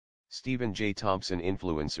Stephen J. Thompson,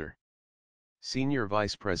 influencer. Senior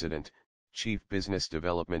Vice President, Chief Business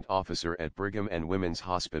Development Officer at Brigham and Women's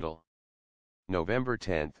Hospital. November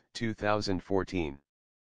 10, 2014.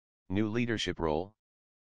 New leadership role.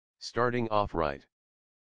 Starting off right.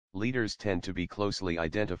 Leaders tend to be closely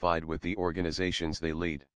identified with the organizations they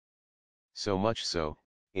lead. So much so,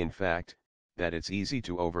 in fact, that it's easy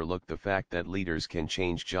to overlook the fact that leaders can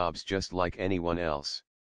change jobs just like anyone else.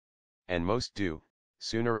 And most do.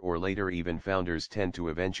 Sooner or later even founders tend to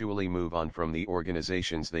eventually move on from the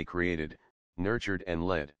organizations they created, nurtured and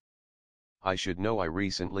led. I should know I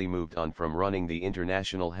recently moved on from running the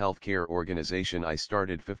international healthcare organization I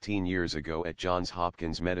started 15 years ago at Johns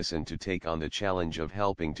Hopkins Medicine to take on the challenge of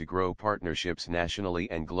helping to grow partnerships nationally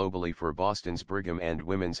and globally for Boston's Brigham and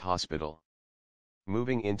Women's Hospital.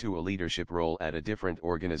 Moving into a leadership role at a different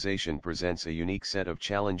organization presents a unique set of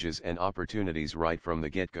challenges and opportunities right from the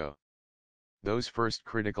get-go. Those first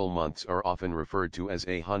critical months are often referred to as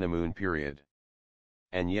a honeymoon period.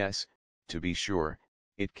 And yes, to be sure,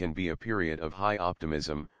 it can be a period of high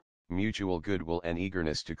optimism, mutual goodwill and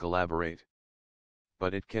eagerness to collaborate.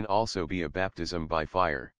 But it can also be a baptism by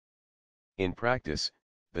fire. In practice,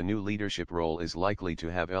 the new leadership role is likely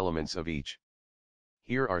to have elements of each.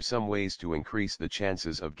 Here are some ways to increase the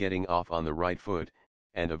chances of getting off on the right foot,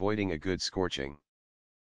 and avoiding a good scorching.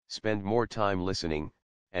 Spend more time listening,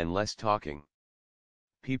 and less talking.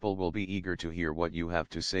 People will be eager to hear what you have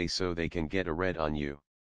to say so they can get a read on you.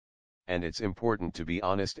 And it's important to be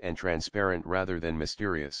honest and transparent rather than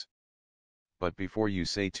mysterious. But before you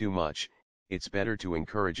say too much, it's better to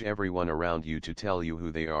encourage everyone around you to tell you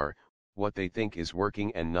who they are, what they think is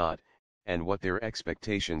working and not, and what their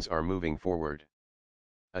expectations are moving forward.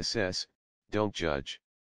 Assess, don't judge.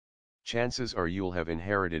 Chances are you'll have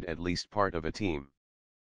inherited at least part of a team.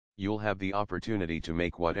 You'll have the opportunity to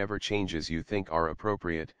make whatever changes you think are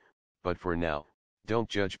appropriate, but for now, don't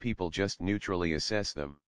judge people, just neutrally assess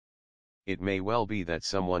them. It may well be that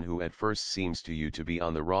someone who at first seems to you to be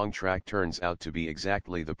on the wrong track turns out to be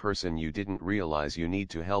exactly the person you didn't realize you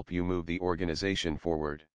need to help you move the organization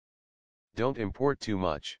forward. Don't import too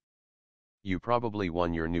much. You probably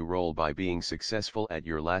won your new role by being successful at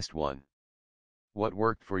your last one. What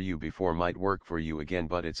worked for you before might work for you again,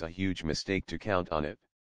 but it's a huge mistake to count on it.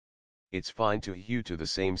 It's fine to hew to the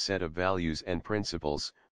same set of values and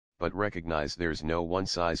principles, but recognize there's no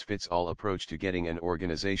one-size-fits-all approach to getting an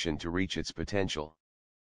organization to reach its potential.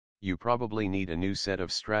 You probably need a new set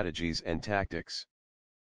of strategies and tactics.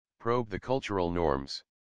 Probe the cultural norms.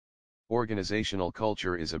 Organizational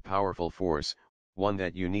culture is a powerful force, one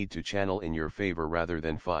that you need to channel in your favor rather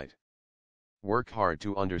than fight. Work hard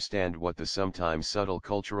to understand what the sometimes subtle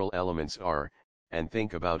cultural elements are, and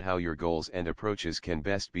think about how your goals and approaches can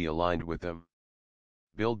best be aligned with them.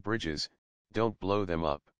 Build bridges, don't blow them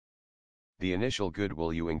up. The initial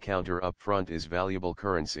goodwill you encounter up front is valuable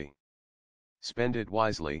currency. Spend it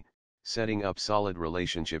wisely, setting up solid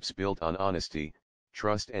relationships built on honesty,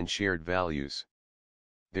 trust and shared values.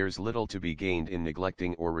 There's little to be gained in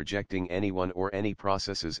neglecting or rejecting anyone or any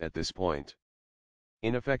processes at this point.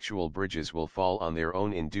 Ineffectual bridges will fall on their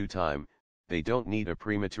own in due time, they don't need a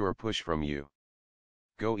premature push from you.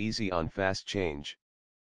 Go easy on fast change.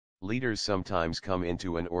 Leaders sometimes come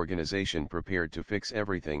into an organization prepared to fix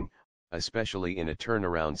everything, especially in a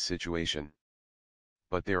turnaround situation.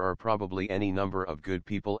 But there are probably any number of good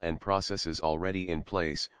people and processes already in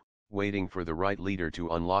place, waiting for the right leader to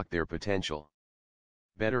unlock their potential.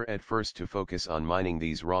 Better at first to focus on mining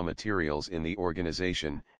these raw materials in the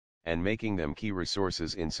organization, and making them key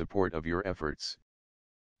resources in support of your efforts.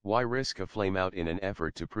 Why risk a flameout in an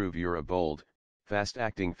effort to prove you're a bold,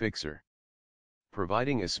 fast-acting fixer?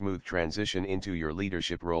 Providing a smooth transition into your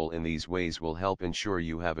leadership role in these ways will help ensure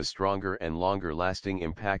you have a stronger and longer-lasting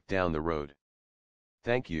impact down the road.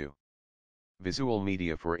 Thank you.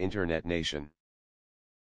 VizualMedia for Internet Nation.